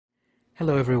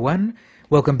Hello everyone,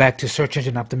 welcome back to Search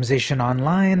Engine Optimization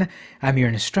Online. I'm your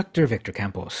instructor, Victor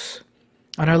Campos.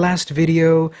 On our last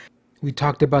video, we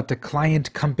talked about the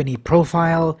client company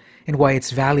profile and why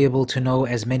it's valuable to know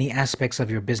as many aspects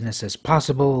of your business as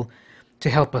possible to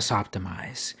help us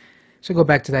optimize. So go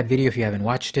back to that video if you haven't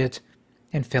watched it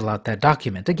and fill out that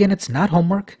document. Again, it's not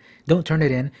homework, don't turn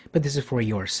it in, but this is for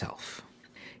yourself.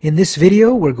 In this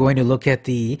video, we're going to look at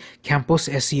the Campos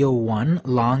SEO 1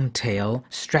 long tail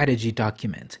strategy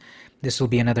document. This will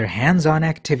be another hands-on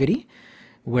activity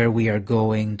where we are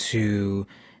going to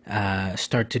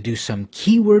start to do some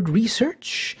keyword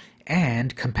research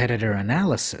and competitor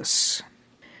analysis.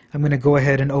 I'm going to go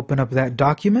ahead and open up that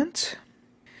document.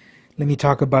 Let me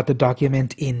talk about the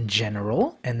document in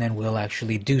general, and then we'll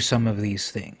actually do some of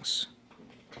these things.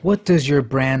 What does your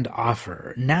brand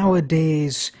offer?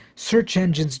 Nowadays, search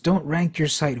engines don't rank your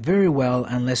site very well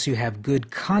unless you have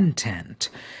good content.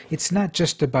 It's not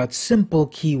just about simple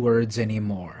keywords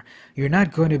anymore. You're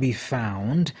not going to be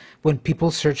found when people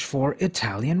search for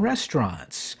Italian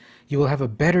restaurants. You will have a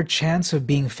better chance of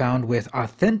being found with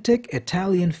authentic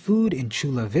Italian food in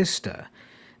Chula Vista.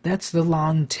 That's the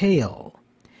long tail.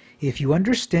 If you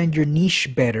understand your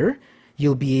niche better,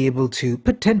 you'll be able to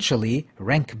potentially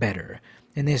rank better.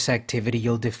 In this activity,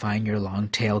 you'll define your long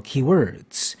tail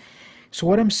keywords. So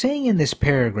what I'm saying in this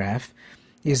paragraph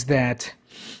is that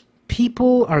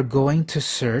people are going to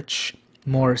search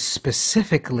more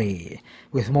specifically,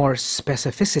 with more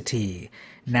specificity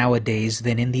nowadays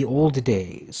than in the old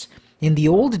days. In the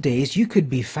old days, you could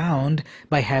be found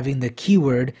by having the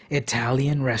keyword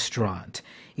Italian restaurant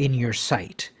in your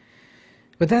site.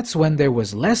 But that's when there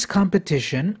was less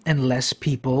competition and less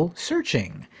people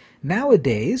searching.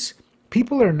 Nowadays,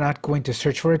 people are not going to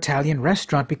search for Italian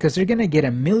restaurant because they're going to get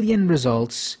 1 million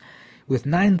results with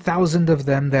 9,000 of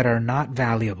them that are not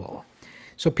valuable.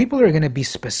 So people are going to be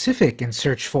specific and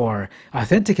search for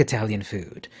authentic Italian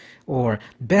food, or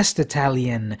best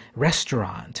Italian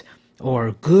restaurant,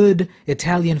 or good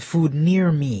Italian food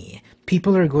near me.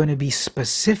 People are going to be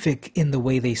specific in the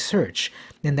way they search,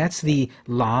 and that's the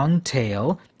long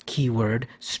tail keyword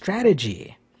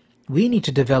strategy. We need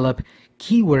to develop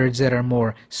keywords that are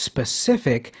more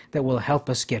specific that will help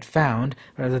us get found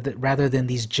rather than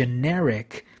these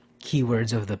generic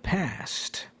keywords of the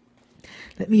past.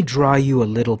 Let me draw you a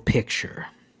little picture.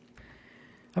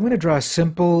 I'm going to draw a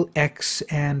simple X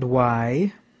and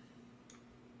Y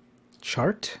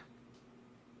chart.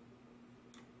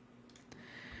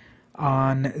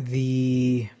 On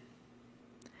the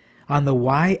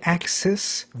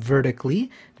Y-axis vertically,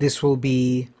 this will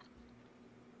be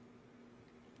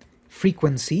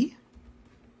frequency,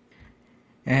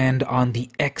 and on the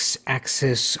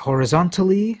X-axis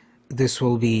horizontally, this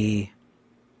will be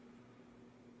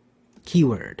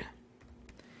keyword.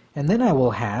 And then I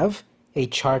will have a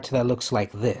chart that looks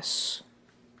like this.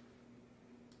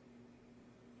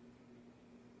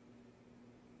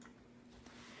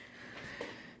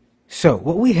 So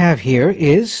what we have here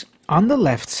is, on the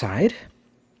left side,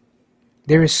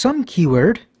 there is some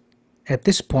keyword at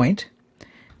this point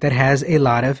that has a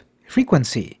lot of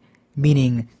frequency,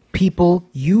 meaning people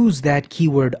use that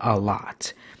keyword a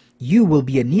lot. You will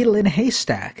be a needle in a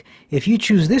haystack. If you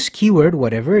choose this keyword,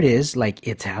 whatever it is, like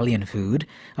Italian food,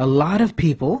 a lot of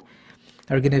people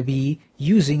are going to be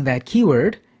using that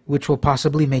keyword, which will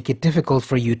possibly make it difficult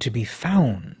for you to be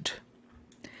found.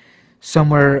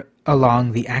 Somewhere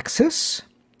along the axis,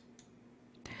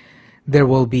 there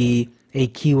will be a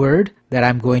keyword that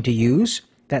I'm going to use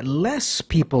that less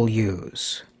people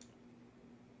use,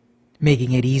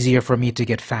 making it easier for me to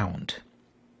get found.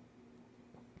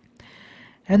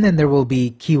 And then there will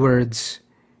be keywords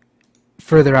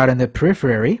further out in the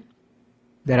periphery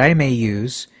that I may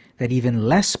use that even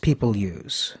less people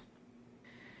use.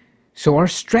 So our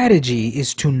strategy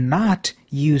is to not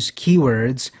use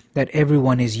keywords that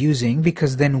everyone is using,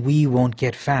 because then we won't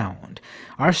get found.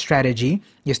 Our strategy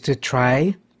is to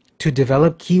try to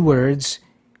develop keywords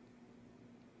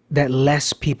that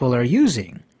less people are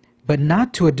using, but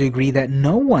not to a degree that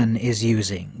no one is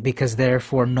using, because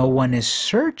therefore no one is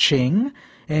searching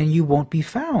and you won't be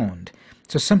found.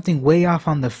 So something way off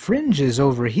on the fringes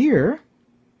over here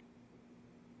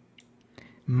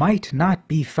might not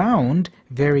be found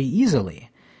very easily.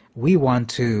 We want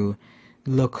to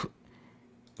look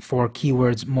for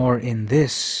keywords more in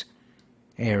this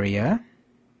area,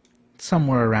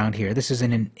 somewhere around here. This is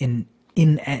an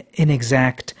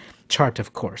inexact chart,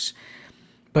 of course.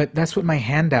 But that's what my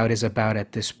handout is about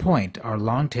at this point, our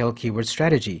long tail keyword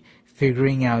strategy,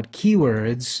 figuring out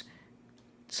keywords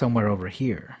somewhere over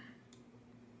here.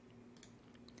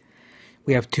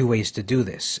 We have two ways to do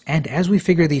this. And as we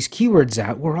figure these keywords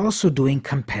out, we're also doing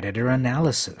competitor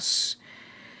analysis.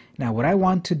 Now, what I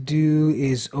want to do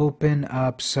is open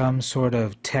up some sort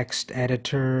of text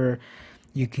editor.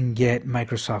 You can get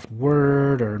Microsoft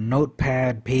Word or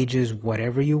Notepad, Pages,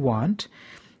 whatever you want.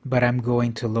 But I'm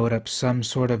going to load up some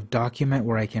sort of document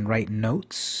where I can write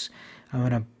notes. I'm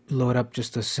going to load up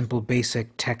just a simple basic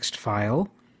text file.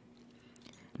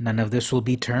 None of this will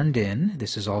be turned in.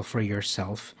 This is all for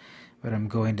yourself. But I'm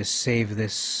going to save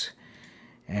this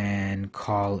and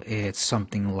call it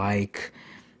something like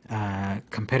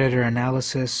competitor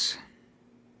analysis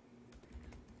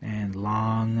and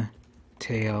long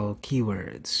tail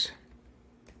keywords.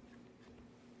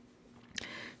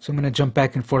 So I'm going to jump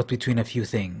back and forth between a few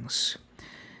things.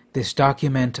 This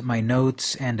document, my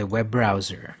notes, and a web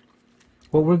browser.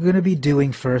 What we're going to be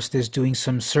doing first is doing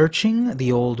some searching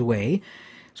the old way.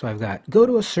 So I've got, go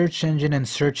to a search engine and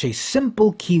search a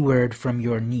simple keyword from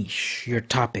your niche, your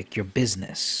topic, your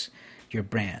business, your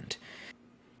brand.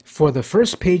 For the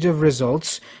first page of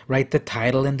results, write the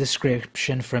title and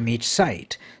description from each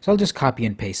site. So I'll just copy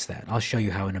and paste that. I'll show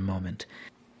you how in a moment.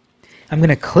 I'm going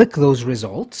to click those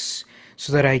results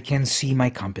so that I can see my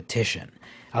competition.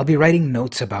 I'll be writing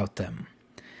notes about them.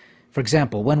 For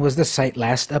example, when was the site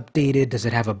last updated? Does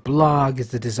it have a blog?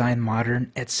 Is the design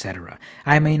modern? Etc.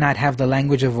 I may not have the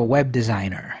language of a web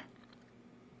designer.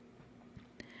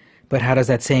 But how does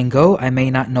that saying go? I may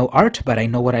not know art, but I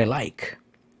know what I like.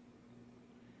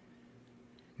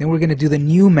 Then we're going to do the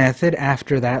new method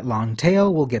after that long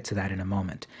tail. We'll get to that in a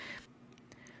moment.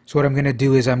 So what I'm going to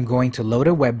do is I'm going to load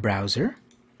a web browser.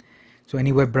 So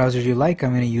any web browser you like,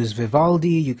 I'm going to use Vivaldi.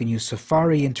 You can use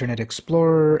Safari, Internet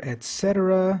Explorer,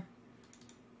 etc.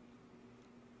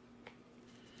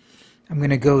 I'm going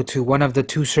to go to one of the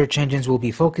two search engines we'll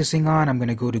be focusing on. I'm going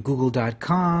to go to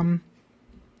google.com.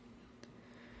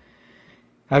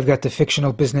 I've got the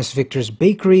fictional business Victor's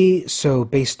Bakery. So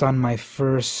based on my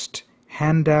first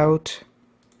handout,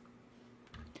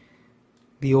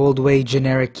 the old way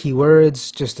generic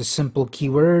keywords, just a simple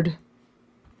keyword.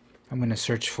 I'm going to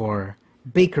search for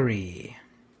bakery.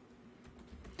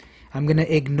 I'm going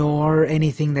to ignore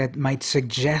anything that might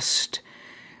suggest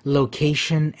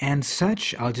location and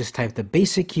such. I'll just type the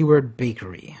basic keyword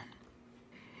bakery.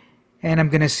 And I'm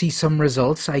going to see some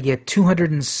results. I get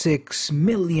 206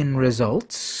 million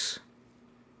results.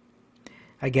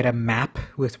 I get a map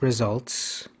with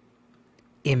results,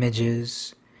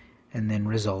 images, and then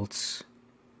results.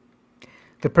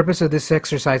 The purpose of this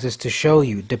exercise is to show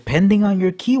you, depending on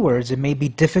your keywords, it may be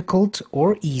difficult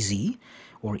or easy,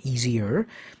 or easier,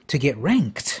 to get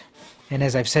ranked. And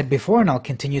as I've said before, and I'll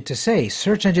continue to say,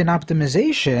 search engine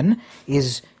optimization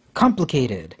is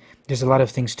complicated. There's a lot of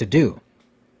things to do.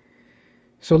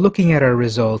 So looking at our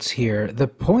results here, the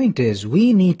point is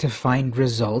we need to find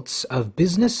results of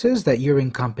businesses that you're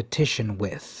in competition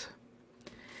with.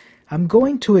 I'm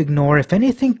going to ignore, if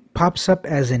anything pops up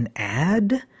as an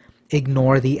ad,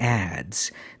 ignore the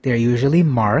ads. They're usually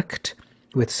marked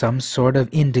with some sort of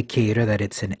indicator that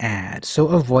it's an ad. So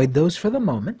avoid those for the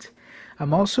moment.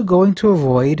 I'm also going to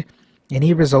avoid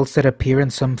any results that appear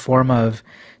in some form of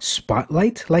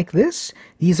spotlight like this.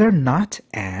 These are not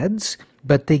ads,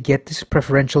 but they get this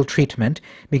preferential treatment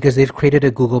because they've created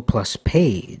a Google Plus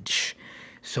page.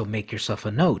 So make yourself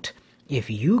a note. If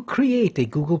you create a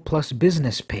Google Plus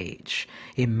business page,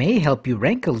 it may help you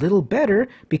rank a little better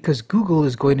because Google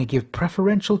is going to give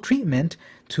preferential treatment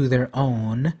to their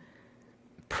own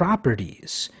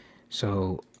properties.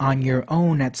 So on your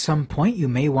own at some point, you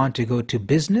may want to go to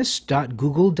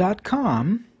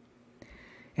business.google.com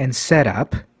and set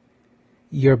up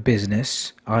your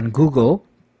business on Google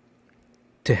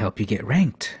to help you get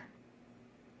ranked.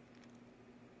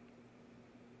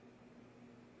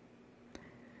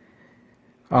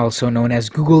 Also known as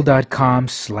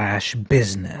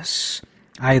google.com/business.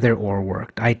 Either or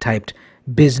worked. I typed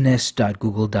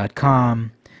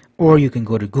business.google.com, or you can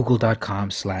go to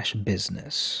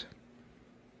google.com/business.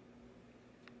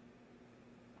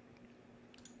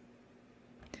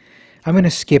 I'm going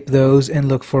to skip those and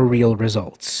look for real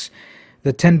results.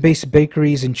 The 10 base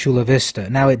bakeries in Chula Vista.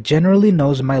 Now it generally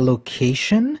knows my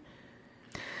location.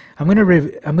 I'm going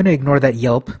to ignore that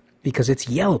Yelp because it's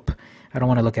Yelp. I don't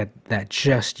want to look at that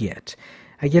just yet.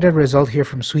 I get a result here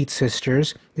from Sweet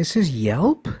Sisters. This is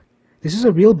Yelp? This is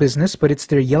a real business, but it's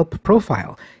their Yelp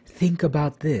profile. Think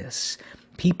about this.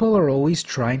 People are always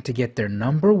trying to get their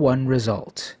number one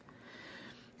result.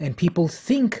 And people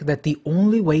think that the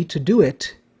only way to do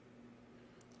it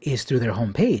is through their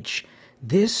homepage.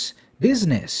 This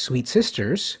business, Sweet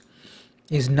Sisters,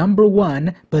 is number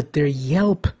one, but their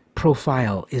Yelp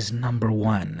profile is number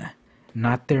one.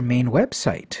 not their main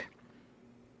website.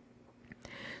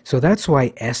 So that's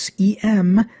why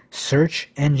SEM, search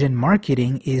engine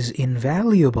marketing, is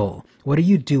invaluable. What are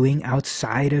you doing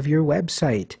outside of your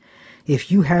website?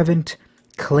 If you haven't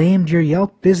claimed your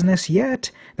Yelp business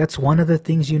yet, that's one of the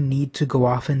things you need to go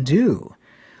off and do.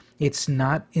 It's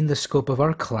not in the scope of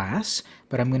our class,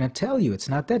 but I'm going to tell you, it's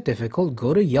not that difficult.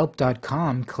 Go to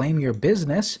yelp.com, claim your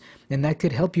business, and that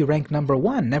could help you rank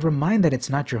 #1. Never mind that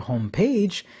it's not your home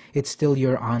page, it's still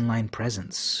your online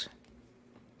presence.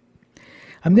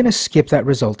 I'm going to skip that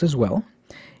result as well,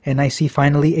 and I see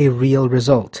finally a real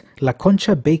result. La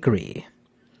Concha Bakery.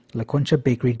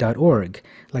 LaConchaBakery.org.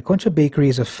 La Concha Bakery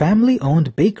is a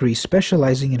family-owned bakery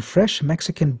specializing in fresh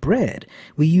Mexican bread.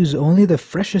 We use only the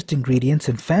freshest ingredients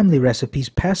and family recipes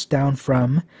passed down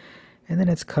from... and then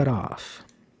it's cut off.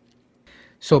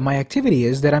 So my activity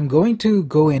is that I'm going to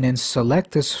go in and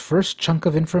select this first chunk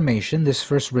of information, this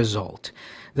first result,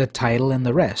 the title and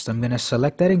the rest. I'm going to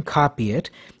select that and copy it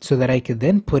so that I could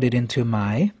then put it into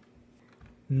my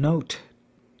note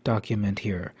document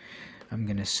here. I'm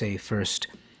going to say first...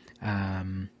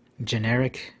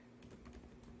 generic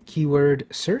keyword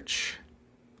search,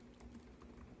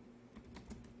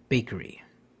 bakery.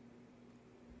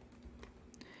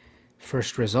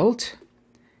 First result,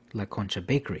 La Concha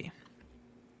Bakery.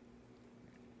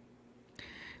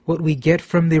 What we get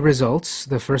from the results,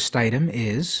 the first item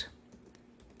is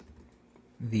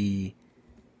the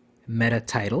meta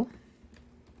title.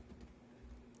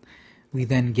 We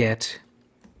then get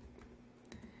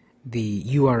the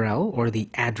URL or the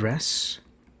address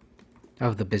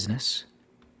of the business,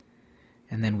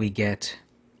 and then we get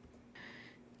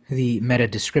the meta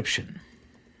description.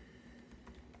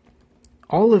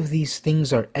 All of these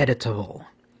things are editable.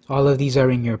 All of these are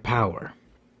in your power.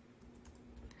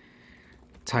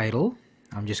 Title,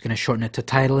 I'm just going to shorten it to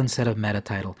title instead of meta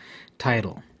title.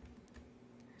 Title,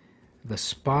 the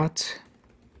spot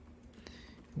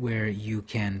where you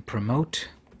can promote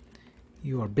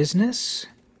your business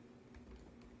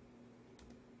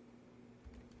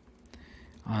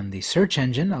on the search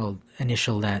engine. I'll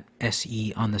initial that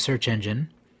SE on the search engine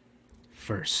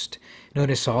first.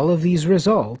 Notice all of these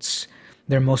results,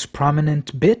 their most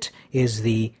prominent bit is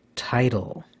the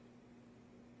title.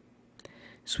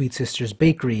 Sweet Sister's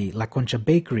Bakery, La Concha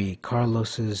Bakery,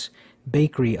 Carlos's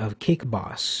Bakery of Cake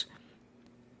Boss,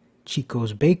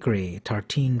 Chico's Bakery,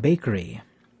 Tartine Bakery.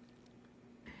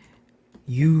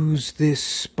 Use this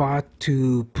spot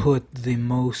to put the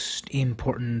most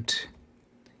important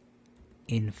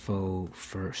info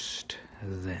first,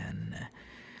 then.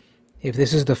 If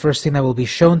this is the first thing that will be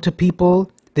shown to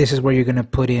people, this is where you're going to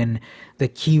put in the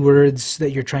keywords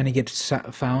that you're trying to get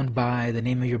found by, the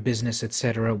name of your business,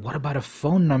 etc. What about a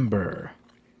phone number?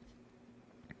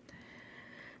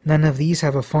 None of these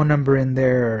have a phone number in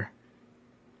their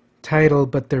title,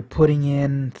 but they're putting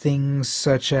in things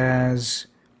such as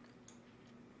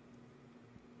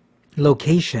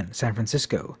location, San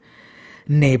Francisco,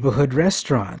 neighborhood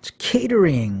restaurant,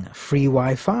 catering, free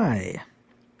Wi-Fi,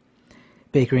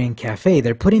 bakery and cafe.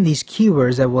 They're putting these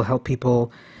keywords that will help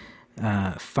people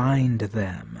find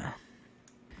them.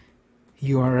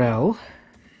 URL,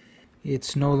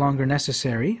 it's no longer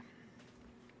necessary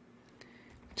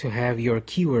to have your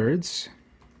keywords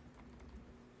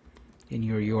in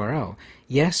your URL.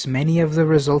 Yes, many of the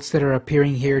results that are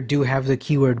appearing here do have the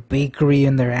keyword bakery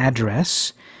in their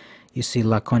address. You see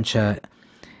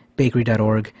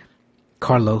LaConchaBakery.org,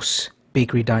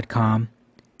 CarlosBakery.com,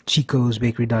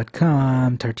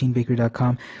 ChicosBakery.com,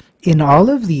 TartineBakery.com. In all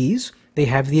of these, they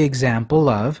have the example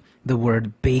of the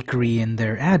word bakery in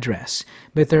their address.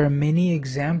 But there are many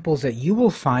examples that you will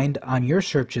find on your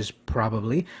searches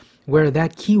probably where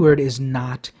that keyword is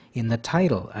not in the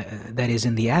title, that is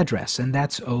in the address, and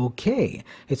that's okay.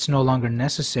 It's no longer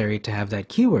necessary to have that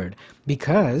keyword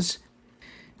because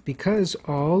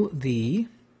all the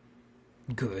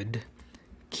good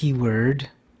keyword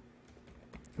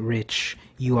rich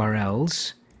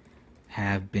URLs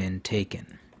have been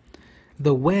taken.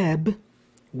 The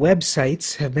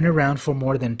websites have been around for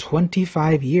more than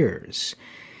 25 years,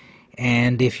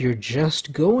 and if you're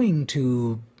just going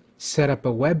to set up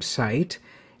a website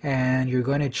and you're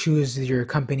going to choose your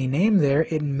company name there,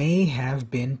 it may have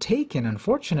been taken,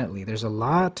 unfortunately. There's a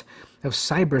lot of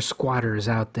cyber squatters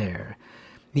out there.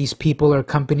 These people are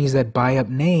companies that buy up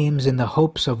names in the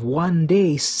hopes of one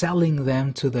day selling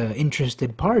them to the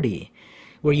interested party.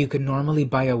 Where you could normally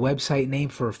buy a website name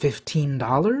for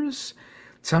 $15,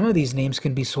 some of these names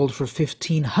can be sold for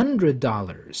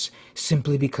 $1,500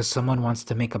 simply because someone wants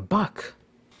to make a buck.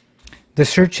 The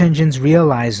search engines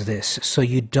realize this, so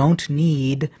you don't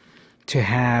need to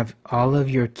have all of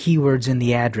your keywords in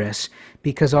the address,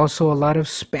 because also a lot of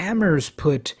spammers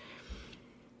put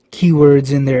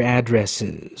keywords in their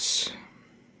addresses.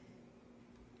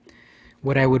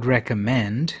 What I would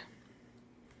recommend,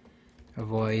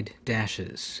 avoid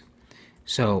dashes.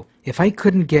 So if I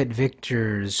couldn't get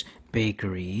Victor's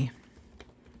Bakery,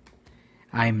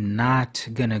 I'm not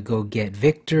gonna go get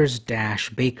Victor's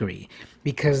Bakery,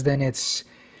 because then it's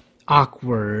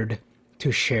awkward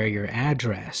to share your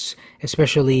address,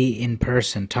 especially in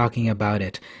person, talking about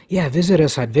it. Yeah, visit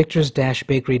us at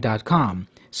victors-bakery.com.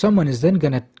 Someone is then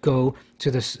gonna go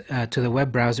to the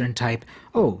web browser and type,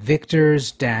 oh,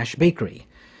 Victors-Bakery.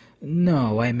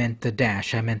 No, I meant the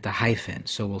dash, I meant the hyphen.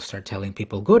 So we'll start telling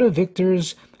people, go to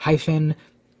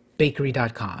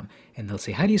victors-bakery.com. And they'll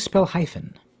say, how do you spell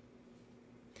hyphen?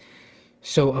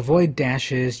 So avoid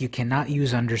dashes. You cannot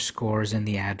use underscores in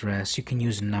the address. You can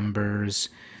use numbers.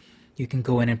 You can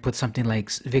go in and put something like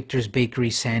Victor's Bakery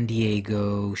San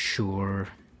Diego, sure.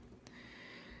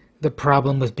 The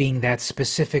problem with being that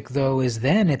specific, though, is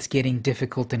then it's getting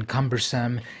difficult and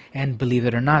cumbersome, and believe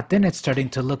it or not, then it's starting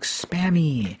to look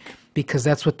spammy, because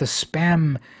that's what the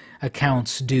spam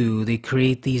accounts do. They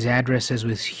create these addresses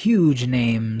with huge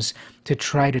names to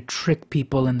try to trick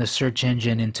people in the search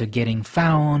engine into getting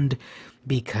found,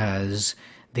 because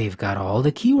they've got all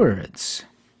the keywords.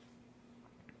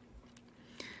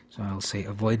 So I'll say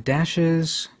avoid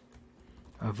dashes,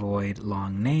 avoid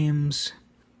long names.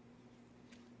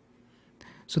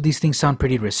 So these things sound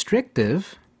pretty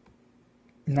restrictive.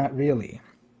 Not really.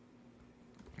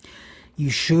 You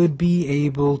should be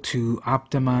able to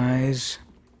optimize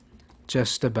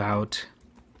just about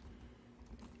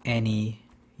any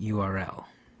URL.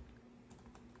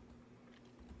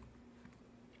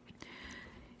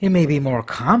 It may be more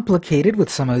complicated with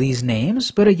some of these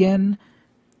names, but again,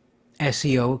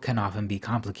 SEO can often be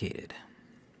complicated.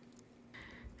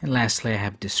 And lastly, I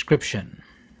have description.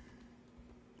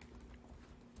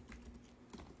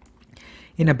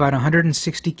 In about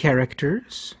 160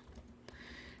 characters,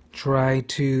 try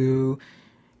to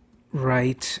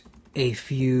write a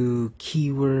few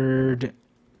keyword-rich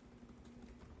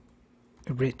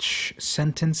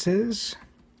sentences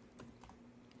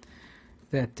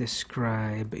that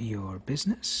describe your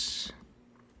business.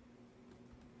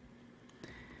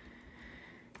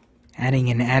 Adding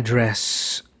an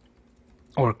address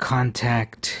or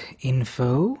contact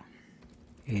info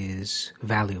is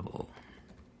valuable.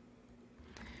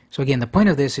 So again, the point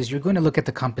of this is you're going to look at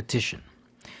the competition.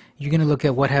 You're going to look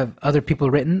at what have other people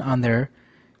written on their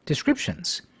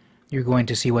descriptions. You're going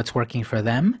to see what's working for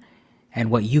them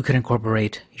and what you can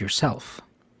incorporate yourself.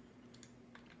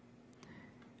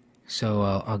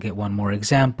 So I'll get one more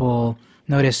example.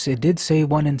 Notice it did say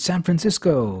one in San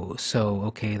Francisco, so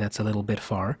okay, that's a little bit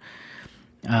far.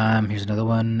 Here's another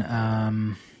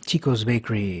one, Chico's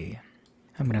Bakery.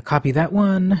 I'm going to copy that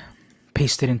one,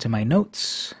 paste it into my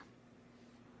notes.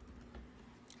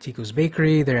 Chico's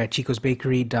Bakery, they're at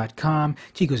chicosbakery.com.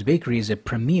 Chico's Bakery is a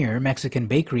premier Mexican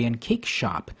bakery and cake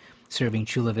shop, serving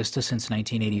Chula Vista since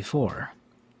 1984.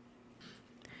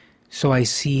 So I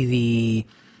see the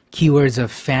keywords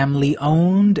of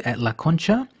family-owned at La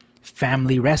Concha,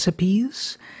 family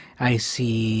recipes. I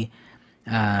see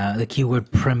the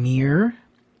keyword premier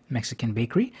Mexican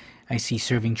bakery. I see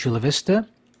serving Chula Vista.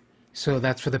 So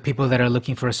that's for the people that are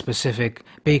looking for a specific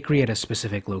bakery at a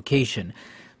specific location.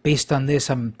 Based on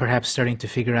this, I'm perhaps starting to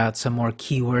figure out some more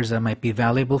keywords that might be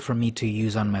valuable for me to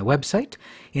use on my website.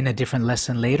 In a different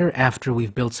lesson later, after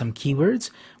we've built some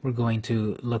keywords, we're going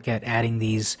to look at adding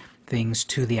these things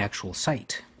to the actual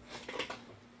site.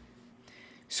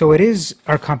 So it is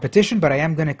our competition, but I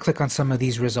am going to click on some of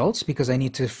these results because I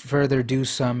need to further do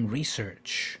some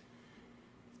research.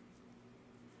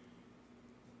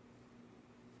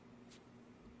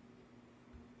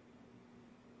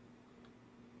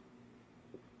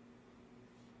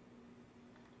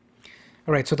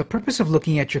 All right, so the purpose of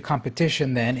looking at your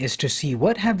competition then is to see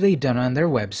what have they done on their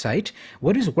website,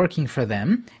 what is working for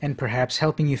them, and perhaps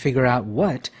helping you figure out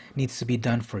what needs to be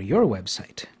done for your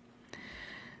website.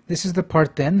 This is the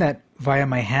part then that via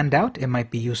my handout, it might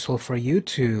be useful for you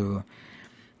to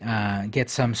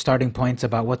get some starting points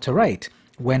about what to write.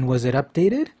 When was it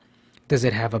updated? Does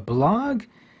it have a blog?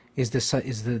 Is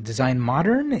the design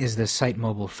modern? Is the site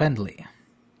mobile friendly?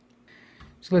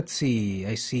 So let's see,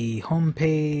 I see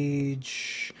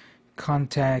homepage,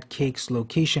 contact, cakes,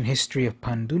 location, history of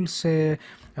pan dulce, a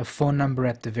phone number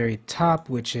at the very top,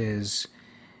 which is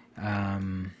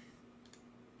one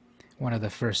of the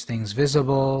first things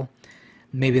visible.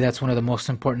 Maybe that's one of the most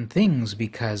important things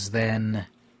because then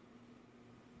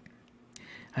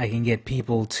I can get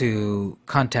people to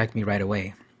contact me right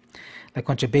away. La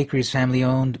Concha Bakery is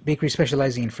family-owned bakery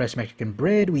specializing in fresh Mexican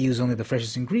bread. We use only the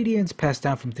freshest ingredients, passed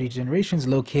down from 3 generations,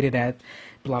 located at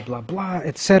blah, blah, blah,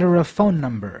 etc. phone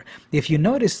number. If you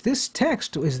notice, this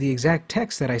text is the exact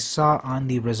text that I saw on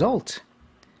the result.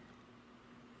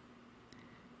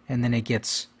 And then it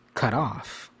gets cut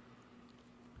off.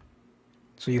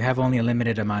 So you have only a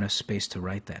limited amount of space to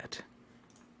write that.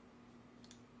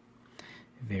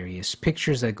 Various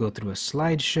pictures that go through a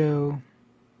slideshow.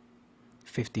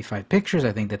 55 pictures,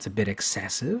 I think that's a bit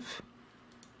excessive.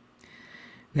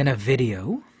 Then a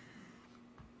video.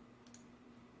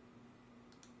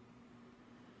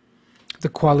 The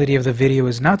quality of the video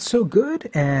is not so good,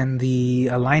 and the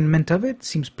alignment of it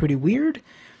seems pretty weird.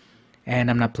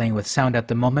 And I'm not playing with sound at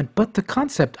the moment, but the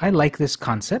concept, I like this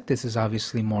concept. This is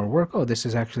obviously more work. Oh, this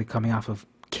is actually coming off of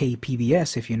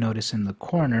KPBS, if you notice in the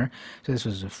corner. So this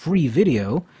was a free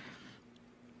video.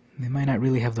 They might not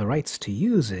really have the rights to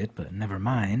use it, but never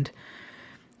mind.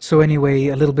 So anyway,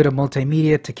 a little bit of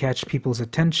multimedia to catch people's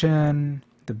attention,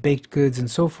 the baked goods and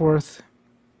so forth.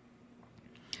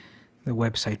 The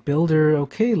website builder,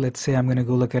 okay, let's say I'm going to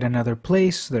go look at another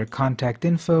place, their contact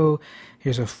info.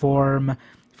 Here's a form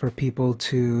for people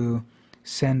to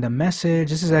send a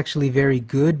message. This is actually very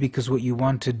good because what you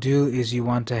want to do is you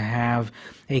want to have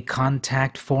a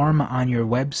contact form on your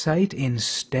website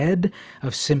instead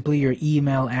of simply your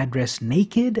email address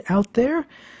naked out there.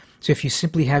 So if you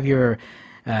simply have your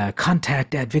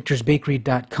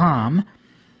contact@victorsbakery.com,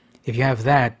 if you have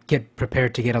that, get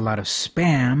prepared to get a lot of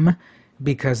spam,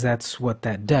 because that's what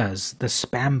that does. The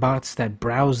spam bots that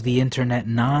browse the internet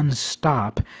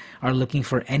non-stop are looking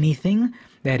for anything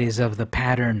that is of the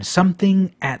pattern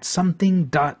something at something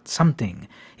dot something.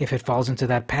 If it falls into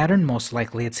that pattern, most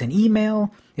likely it's an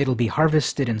email, it'll be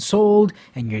harvested and sold,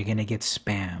 and you're going to get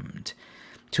spammed.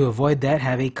 To avoid that,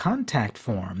 have a contact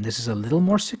form. This is a little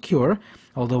more secure,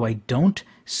 although I don't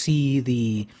see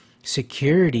the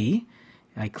security.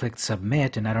 I clicked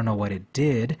submit, and I don't know what it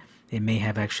did. It may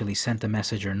have actually sent a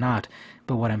message or not.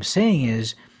 But what I'm saying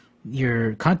is,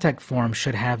 your contact form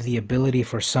should have the ability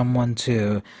for someone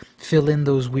to fill in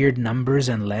those weird numbers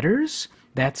and letters.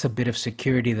 That's a bit of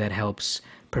security that helps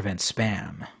prevent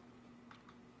spam.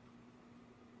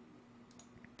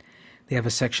 They have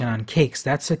a section on cakes.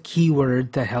 That's a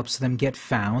keyword that helps them get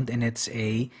found, and it's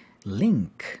a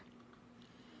link.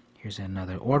 Here's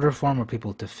another order form for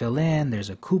people to fill in. There's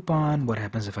a coupon. What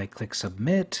happens if I click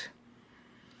submit?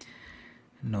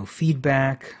 No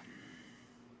feedback.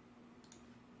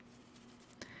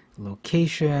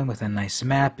 Location with a nice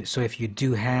map. So if you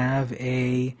do have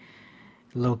a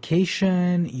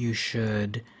location, you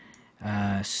should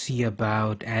see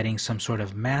about adding some sort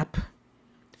of map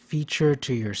feature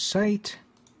to your site.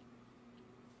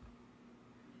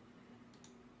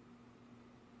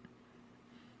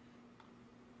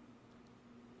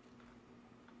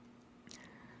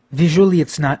 Visually,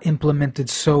 it's not implemented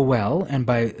so well, and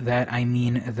by that I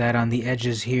mean that on the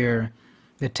edges here,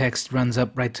 the text runs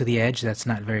up right to the edge. That's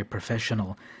not very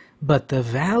professional. But the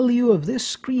value of this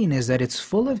screen is that it's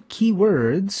full of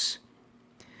keywords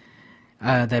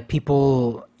that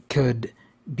people could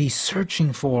be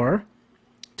searching for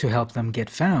to help them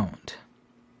get found.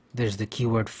 There's the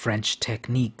keyword French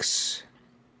techniques.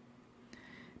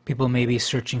 People may be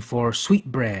searching for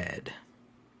sweetbread,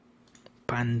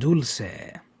 pan dulce,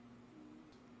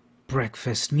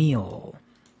 breakfast meal.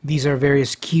 These are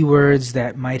various keywords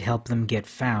that might help them get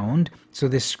found, so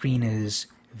this screen is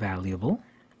valuable.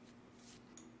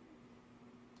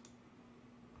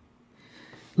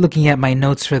 Looking at my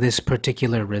notes for this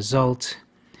particular result,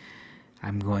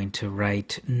 I'm going to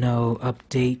write no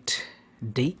update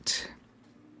date,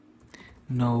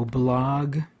 no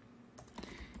blog,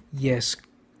 yes,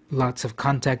 lots of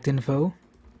contact info,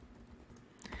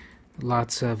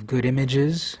 lots of good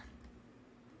images,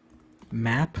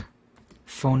 map,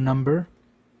 phone number.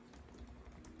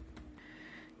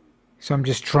 So I'm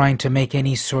just trying to make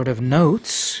any sort of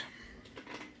notes.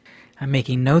 I'm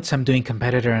making notes, I'm doing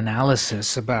competitor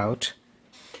analysis about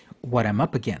what I'm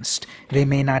up against. They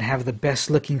may not have the best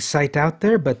looking site out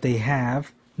there, but they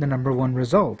have the #1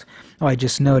 result. Oh, I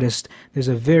just noticed there's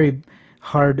a very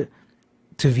hard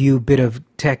to view bit of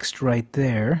text right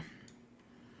there.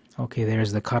 Okay,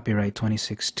 there's the copyright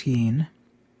 2016.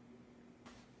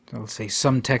 I'll say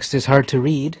some text is hard to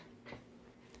read.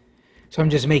 So I'm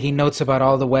just making notes about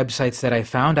all the websites that I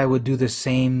found. I would do the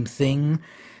same thing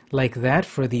like that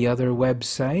for the other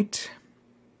website.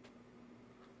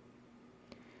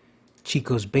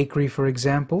 Chico's Bakery, for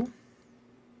example.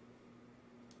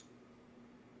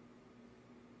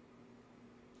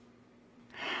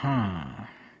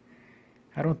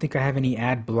 I don't think I have any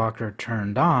ad blocker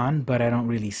turned on, but I don't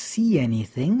really see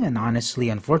anything. And honestly,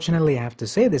 unfortunately, I have to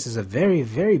say this is a very,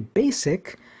 very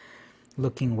basic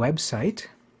looking website.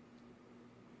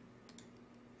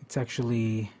 It's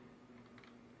actually,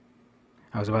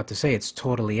 I was about to say it's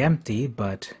totally empty,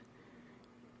 but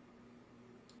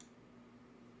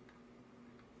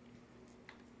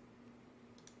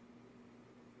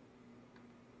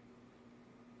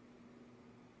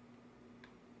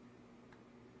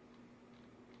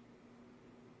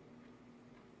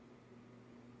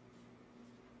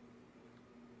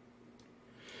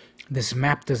this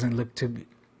map doesn't look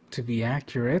to be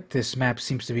accurate. This map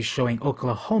seems to be showing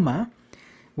Oklahoma,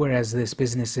 whereas this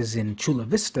business is in Chula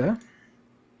Vista.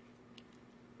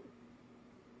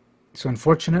 So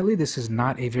unfortunately, this is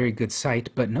not a very good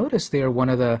site, but notice they are one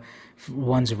of the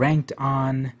ones ranked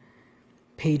on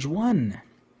page 1.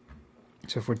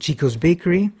 So for Chico's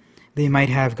Bakery, they might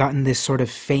have gotten this sort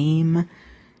of fame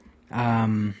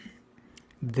that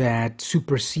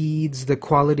supersedes the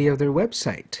quality of their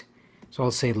website. So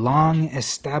I'll say long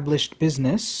established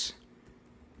business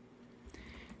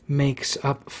makes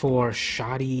up for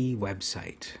shoddy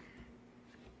website.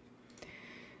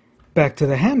 Back to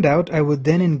the handout, I would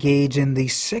then engage in the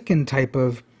second type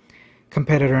of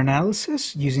competitor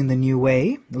analysis using the new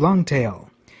way, long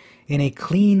tail. In a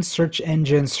clean search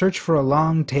engine, search for a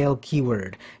long tail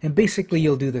keyword. And basically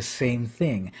you'll do the same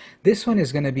thing. This one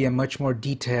is going to be a much more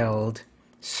detailed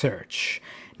search.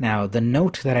 Now, the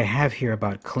note that I have here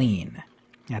about clean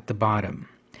at the bottom.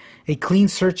 A clean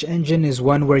search engine is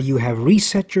one where you have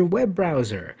reset your web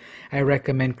browser. I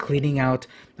recommend cleaning out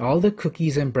all the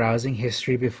cookies and browsing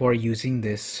history before using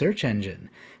this search engine.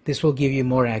 This will give you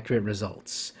more accurate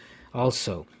results.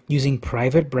 Also, using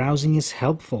private browsing is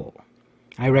helpful.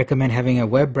 I recommend having a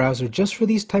web browser just for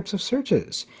these types of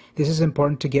searches. This is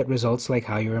important to get results like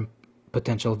how your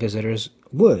potential visitors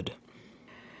would.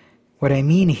 What I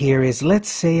mean here is, let's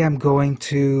say I'm going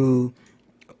to,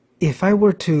 if I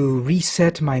were to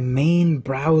reset my main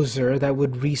browser, that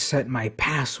would reset my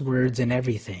passwords and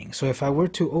everything. So if I were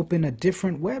to open a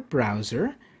different web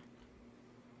browser,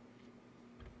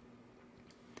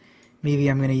 maybe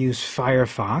I'm going to use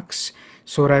Firefox.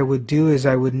 So what I would do is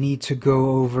I would need to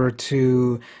go over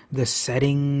to the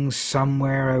settings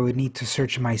somewhere. I would need to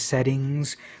search my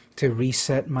settings to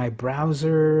reset my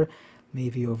browser.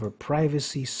 Maybe over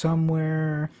privacy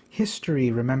somewhere.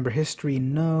 History, remember history?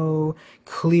 No.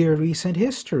 Clear recent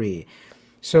history.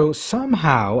 So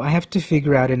somehow I have to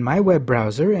figure out in my web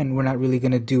browser, and we're not really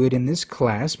going to do it in this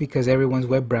class because everyone's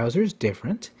web browser is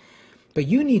different. But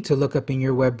you need to look up in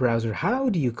your web browser, how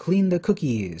do you clean the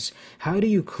cookies? How do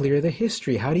you clear the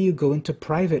history? How do you go into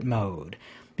private mode?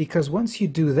 Because once you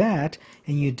do that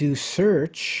and you do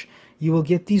search, you will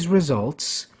get these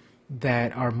results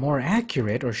that are more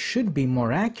accurate, or should be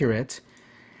more accurate,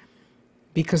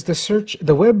 because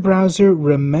the web browser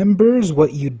remembers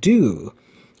what you do,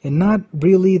 and not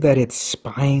really that it's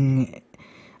spying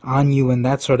on you and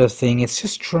that sort of thing. It's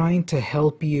just trying to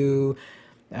help you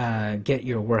get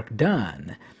your work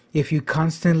done. If you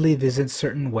constantly visit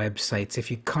certain websites,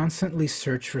 if you constantly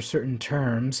search for certain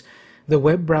terms, the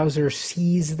web browser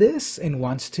sees this and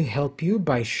wants to help you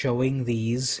by showing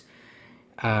these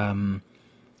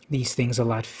things a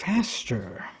lot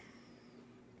faster.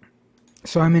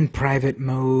 So I'm in private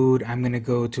mode. I'm going to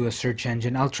go to a search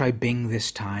engine. I'll try Bing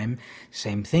this time.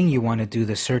 Same thing. You want to do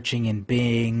the searching in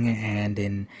Bing and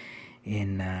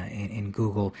in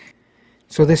Google.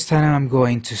 So this time I'm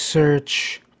going to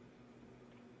search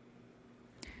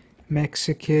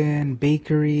Mexican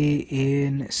bakery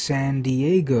in San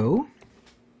Diego.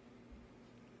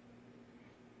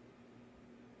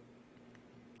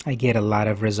 I get a lot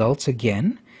of results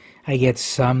again. I get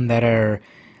some that are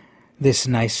this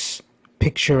nice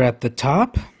picture at the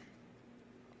top.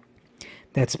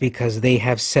 That's because they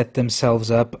have set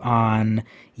themselves up on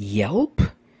Yelp.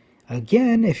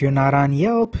 Again, if you're not on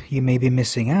Yelp, you may be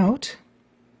missing out.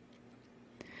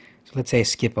 So let's say I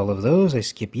skip all of those. I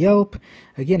skip Yelp.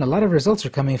 Again, a lot of results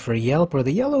are coming for Yelp or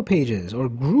the Yellow Pages or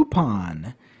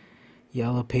Groupon.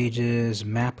 Yellow Pages,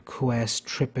 MapQuest,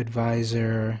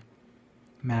 TripAdvisor,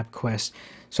 MapQuest.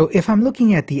 So if I'm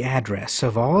looking at the address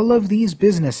of all of these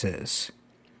businesses,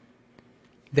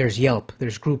 there's Yelp,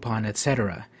 there's Groupon,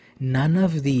 etc. None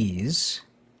of these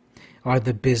are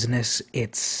the business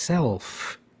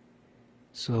itself.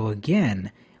 So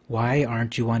again, why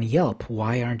aren't you on Yelp?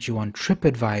 Why aren't you on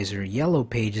TripAdvisor, Yellow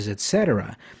Pages,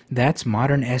 etc.? That's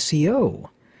modern SEO.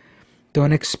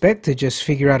 Don't expect to just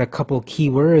figure out a couple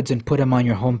keywords and put them on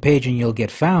your homepage and you'll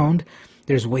get found.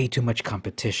 There's way too much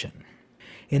competition.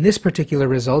 In this particular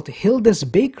result, Hilda's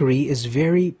Bakery is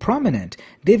very prominent.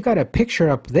 They've got a picture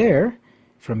up there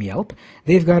from Yelp.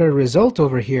 They've got a result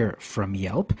over here from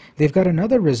Yelp. They've got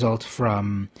another result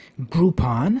from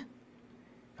Groupon,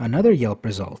 another Yelp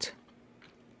result.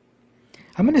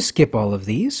 I'm going to skip all of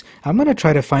these. I'm going to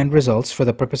try to find results for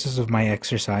the purposes of my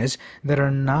exercise that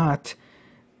are not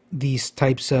these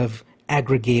types of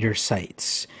aggregator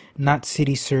sites. Not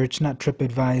CitySearch, not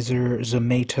TripAdvisor,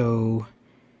 Zomato,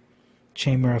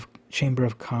 Chamber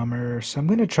of Commerce. I'm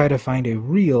going to try to find a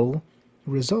real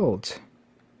result.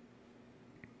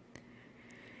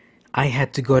 I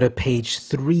had to go to page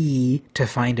 3 to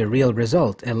find a real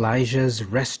result.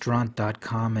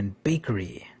 Elijah'sRestaurant.com and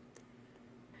Bakery.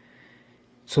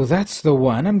 So that's the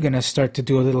one I'm going to start to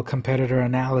do a little competitor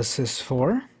analysis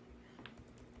for.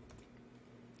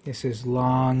 This is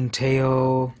long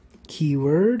tail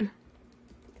keyword.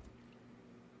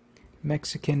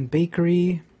 Mexican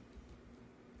bakery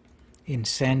in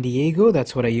San Diego.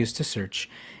 That's what I used to search.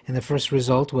 And the first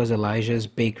result was Elijah's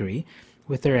Bakery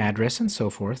with their address and so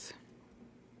forth.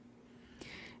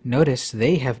 Notice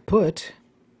they have put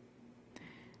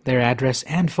their address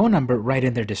and phone number right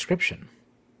in their description.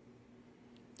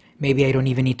 Maybe I don't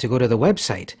even need to go to the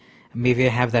website. Maybe I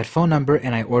have that phone number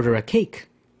and I order a cake.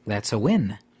 That's a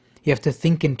win. You have to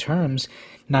think in terms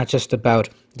not just about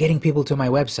getting people to my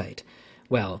website.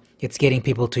 Well, it's getting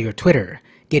people to your Twitter,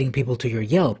 getting people to your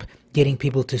Yelp, getting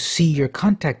people to see your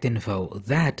contact info.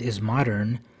 That is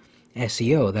modern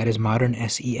SEO. That is modern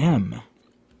SEM.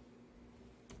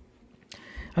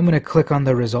 I'm going to click on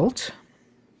the result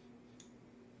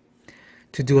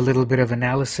to do a little bit of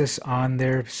analysis on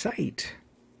their site.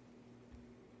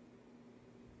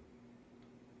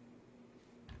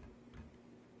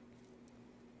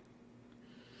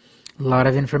 A lot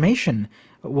of information.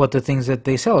 What the things that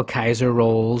they sell: Kaiser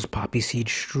rolls, poppy seed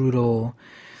strudel,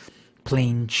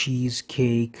 plain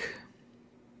cheesecake.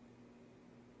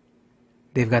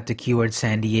 They've got the keyword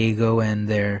San Diego and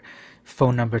their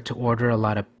phone number to order, a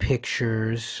lot of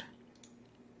pictures,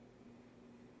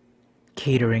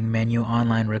 catering menu,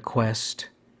 online request.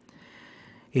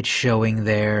 It's showing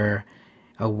their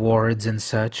awards and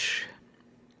such.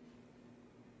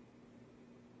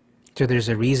 So there's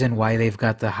a reason why they've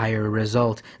got the higher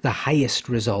result, the highest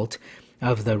result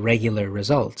of the regular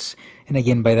results. And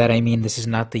again, by that I mean this is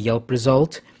not the Yelp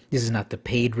result, this is not the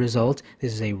paid result,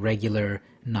 this is a regular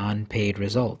non-paid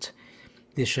result.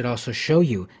 This should also show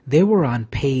you they were on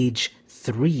page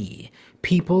 3.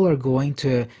 People are going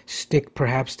to stick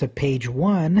perhaps to page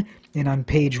 1, and on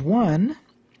page 1,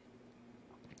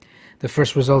 the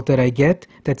first result that I get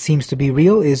that seems to be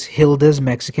real is Hilda's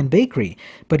Mexican Bakery.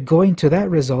 But going to that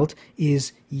result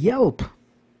is Yelp.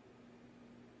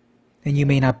 And you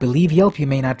may not believe Yelp, you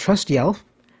may not trust Yelp,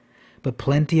 but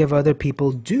plenty of other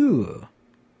people do.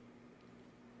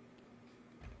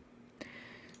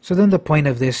 So then the point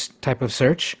of this type of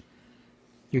search,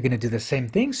 you're going to do the same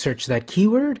thing. Search that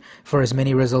keyword for as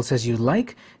many results as you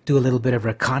like. Do a little bit of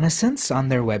reconnaissance on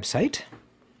their website,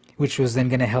 which was then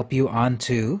going to help you on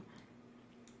to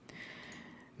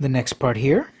the next part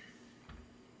here.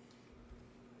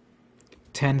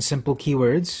 10 simple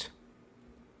keywords.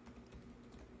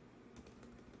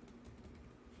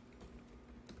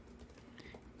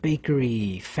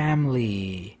 Bakery,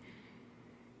 family,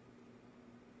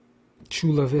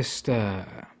 Chula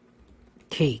Vista,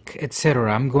 cake,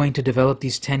 etc. I'm going to develop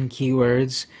these 10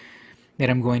 keywords that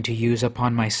I'm going to use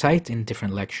upon my site in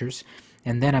different lectures.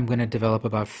 And then I'm going to develop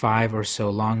about 5 or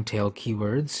so long tail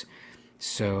keywords.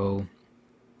 So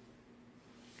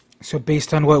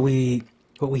based on what we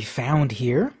found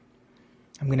here,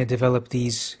 I'm going to develop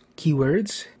these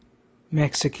keywords.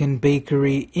 Mexican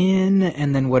bakery in,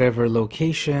 and then whatever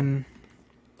location.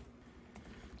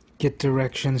 Get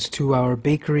directions to our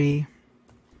bakery.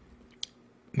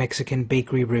 Mexican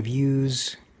bakery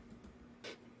reviews.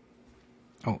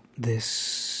 Oh,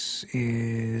 this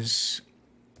is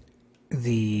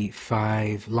the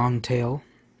 5 long tail.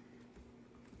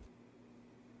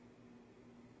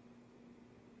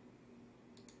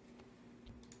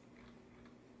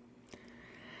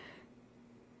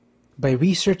 By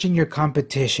researching your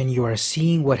competition, you are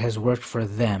seeing what has worked for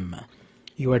them.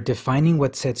 You are defining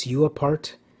what sets you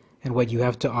apart and what you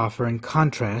have to offer in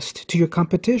contrast to your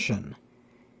competition.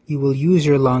 You will use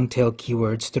your long-tail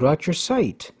keywords throughout your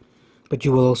site, but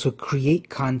you will also create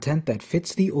content that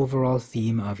fits the overall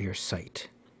theme of your site.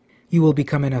 You will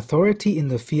become an authority in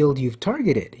the field you've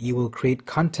targeted. You will create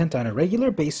content on a regular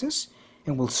basis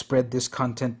and will spread this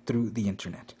content through the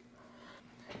internet.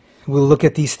 We'll look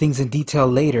at these things in detail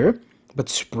later, but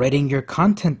spreading your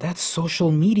content, that's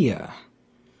social media.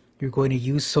 You're going to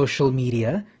use social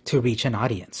media to reach an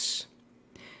audience.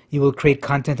 You will create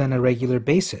content on a regular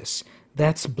basis.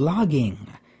 That's blogging.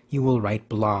 You will write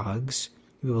blogs.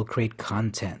 You will create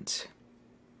content.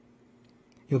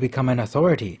 You'll become an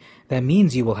authority. That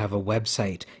means you will have a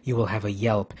website, you will have a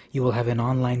Yelp, you will have an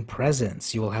online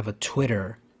presence, you will have a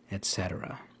Twitter,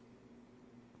 etc.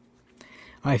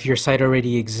 If your site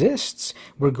already exists,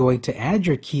 we're going to add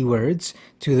your keywords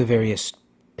to the various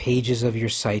pages of your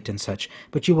site and such,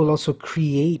 but you will also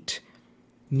create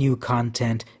new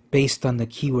content based on the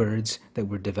keywords that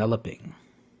we're developing.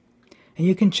 And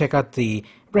you can check out the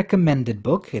recommended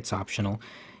book, it's optional.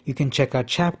 You can check out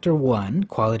Chapter 1,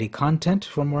 Quality Content,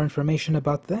 for more information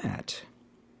about that.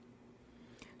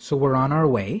 So we're on our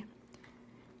way.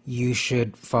 You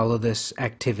should follow this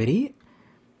activity.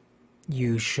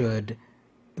 You should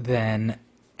then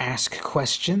ask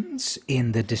questions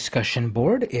in the discussion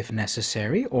board if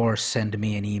necessary, or send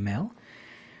me an email.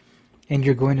 And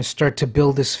you're going to start to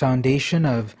build this foundation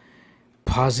of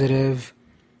positive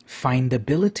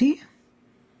findability.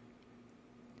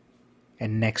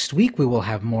 And next week we will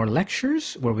have more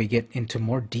lectures where we get into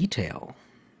more detail.